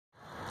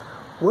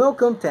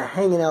Welcome to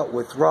Hanging Out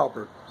with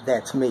Robert,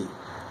 that's me.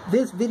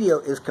 This video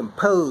is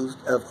composed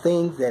of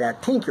things that I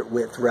tinkered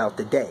with throughout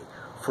the day.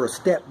 For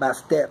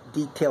step-by-step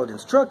detailed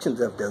instructions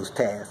of those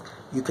tasks,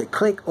 you can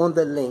click on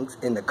the links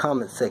in the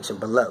comment section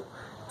below.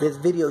 This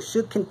video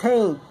should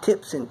contain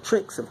tips and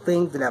tricks of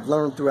things that I've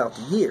learned throughout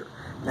the year.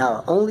 Now,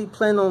 I only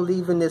plan on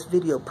leaving this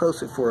video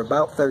posted for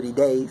about 30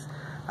 days.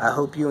 I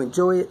hope you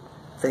enjoy it.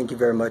 Thank you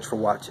very much for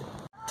watching.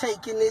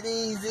 Taking it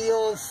easy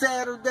on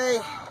Saturday.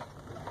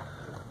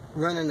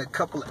 Running a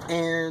couple of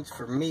errands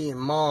for me and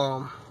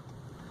Mom.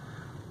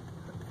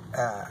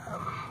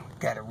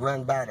 Got to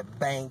run by the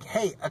bank.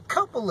 Hey, a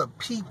couple of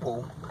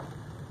people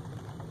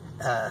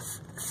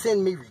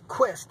send me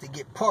requests to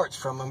get parts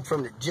from them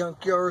from the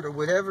junkyard or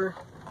whatever,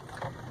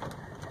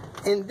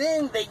 and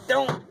then they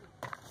don't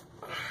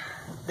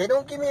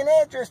give me an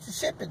address to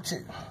ship it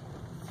to.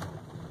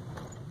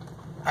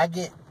 I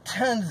get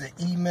tons of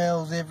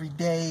emails every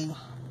day,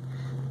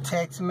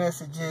 text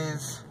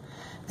messages.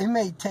 It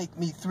may take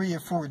me 3 or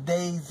 4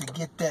 days to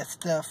get that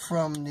stuff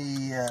from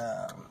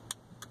the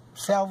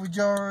salvage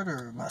yard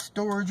or my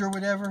storage or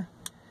whatever.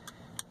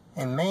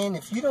 And man,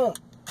 if you don't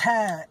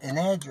tie an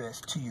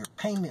address to your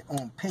payment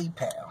on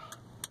PayPal,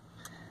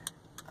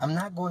 I'm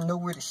not going to know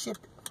where to ship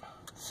it.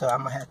 So I'm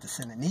going to have to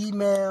send an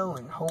email,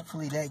 and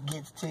hopefully that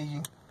gets to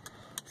you.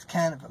 It's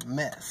kind of a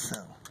mess.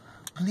 So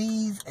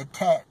please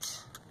attach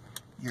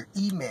your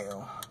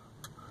email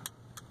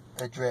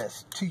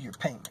address to your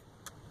payment.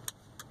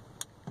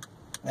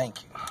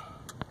 Thank you.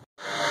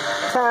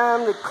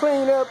 Time to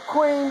clean up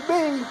Queen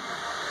Bee.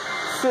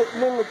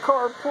 Sitting in the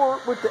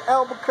carport with the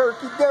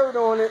Albuquerque dirt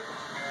on it.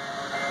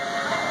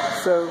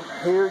 So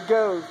here it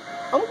goes.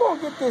 I'm going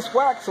to get this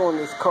wax on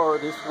this car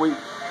this week.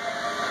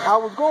 I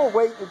was going to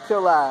wait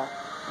until I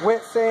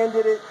wet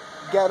sanded it,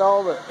 got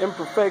all the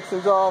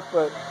imperfections off,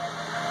 but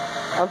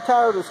I'm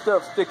tired of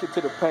stuff sticking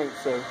to the paint,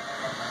 so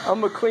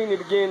I'm going to clean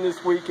it again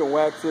this week and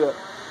wax it up.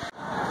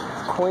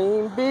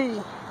 Queen Bee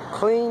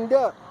cleaned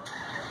up.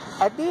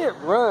 I did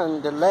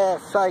run the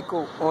last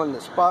cycle on the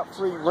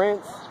spot-free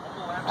rinse.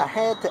 I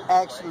had to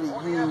actually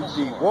use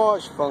the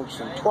wash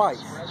function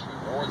twice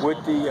with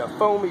the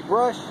foamy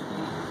brush,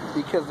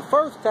 because the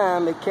first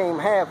time it came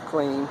half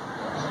clean.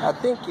 I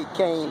think it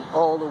came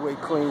all the way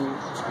clean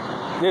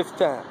this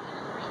time.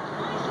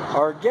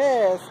 Our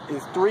gas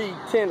is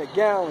 $3.10 a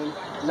gallon,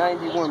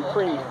 91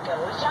 premium.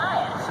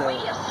 So, we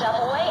give stuff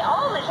away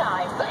all the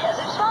time because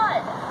it's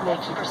fun.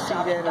 Thank you for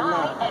stopping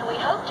by, and we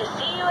hope to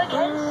see you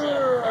again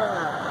soon.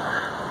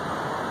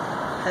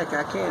 Heck,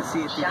 I can't see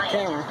it through the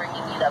camera, bringing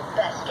you the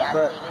best gas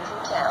savings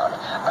in town.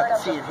 I can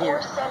see it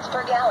here. 4 cents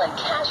per gallon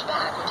cash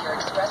back with your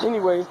express.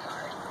 Anyway,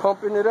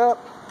 pumping it up.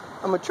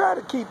 I'm gonna try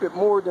to keep it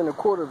more than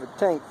 1/4 of a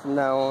tank from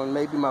now on.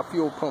 Maybe my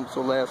fuel pumps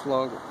will last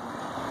longer.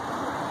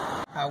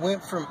 I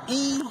went from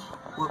E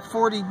with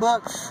 40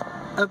 bucks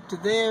up to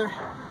there.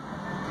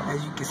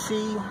 As you can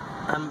see,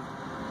 I'm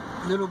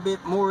a little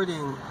bit more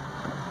than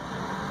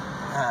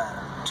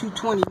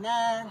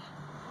 $2.29.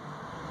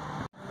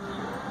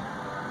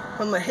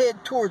 I'm going to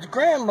head towards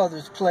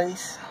grandmother's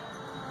place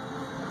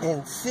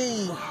and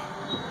see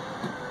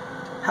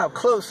how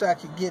close I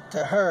could get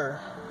to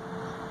her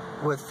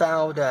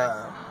without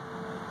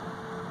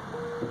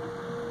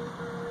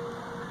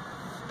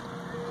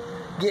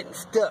getting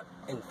stuck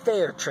in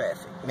fair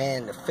traffic.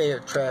 Man, the fair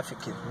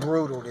traffic is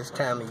brutal this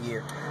time of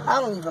year.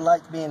 I don't even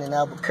like being in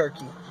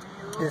Albuquerque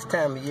this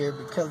time of year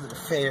because of the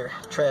fair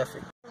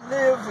traffic.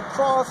 Lives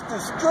across the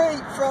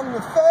street from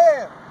the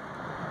fair.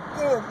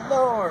 Good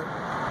Lord.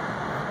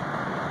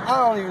 I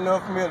don't even know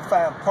if I'm able to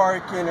find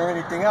parking or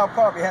anything. I'll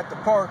probably have to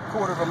park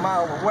 1/4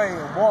 mile away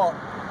and walk.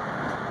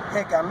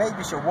 Heck, I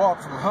maybe should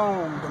walk from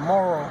home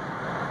tomorrow,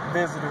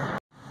 visitor.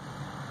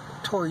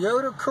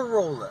 Toyota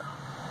Corolla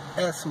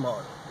S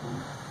model.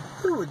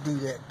 Who would do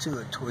that to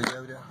a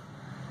Toyota?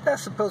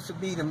 That's supposed to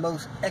be the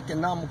most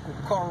economical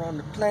car on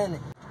the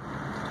planet.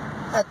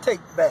 I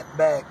take that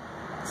back.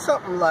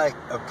 Something like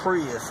a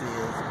Prius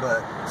is,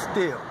 but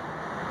still.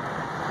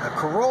 A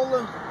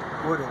Corolla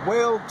with a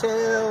whale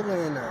tail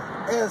and a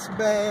S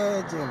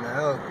badge and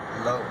oh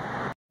Lord.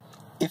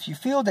 If you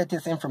feel that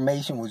this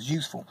information was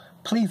useful,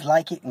 please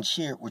like it and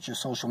share it with your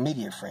social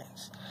media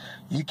friends.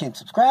 You can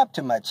subscribe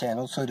to my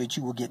channel so that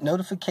you will get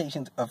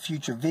notifications of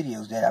future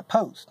videos that I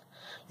post.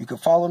 You can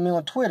follow me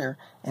on Twitter,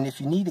 and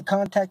if you need to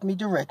contact me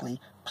directly,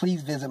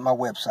 please visit my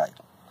website.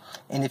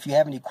 And if you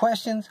have any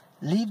questions,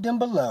 leave them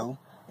below,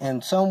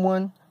 and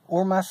someone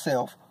or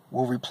myself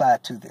will reply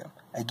to them.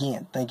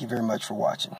 Again, thank you very much for watching.